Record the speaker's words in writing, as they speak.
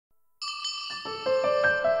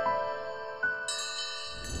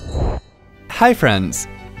Hi friends!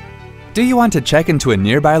 Do you want to check into a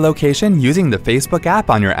nearby location using the Facebook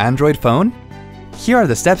app on your Android phone? Here are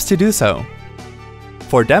the steps to do so.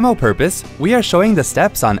 For demo purpose, we are showing the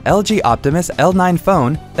steps on LG Optimus L9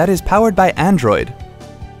 phone that is powered by Android.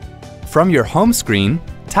 From your home screen,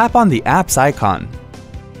 tap on the apps icon.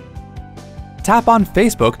 Tap on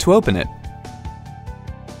Facebook to open it.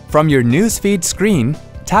 From your newsfeed screen,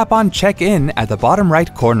 tap on Check In at the bottom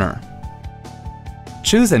right corner.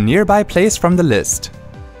 Choose a nearby place from the list.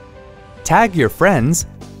 Tag your friends,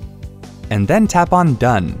 and then tap on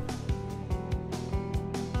Done.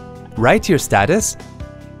 Write your status,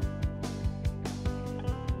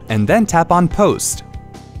 and then tap on Post.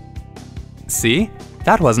 See?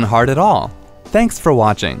 That wasn't hard at all. Thanks for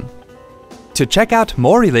watching. To check out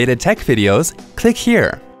more related tech videos, click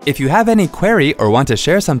here. If you have any query or want to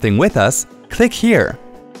share something with us, click here.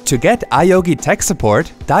 To get iYogi tech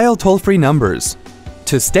support, dial toll-free numbers.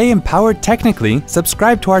 To stay empowered technically,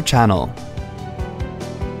 subscribe to our channel.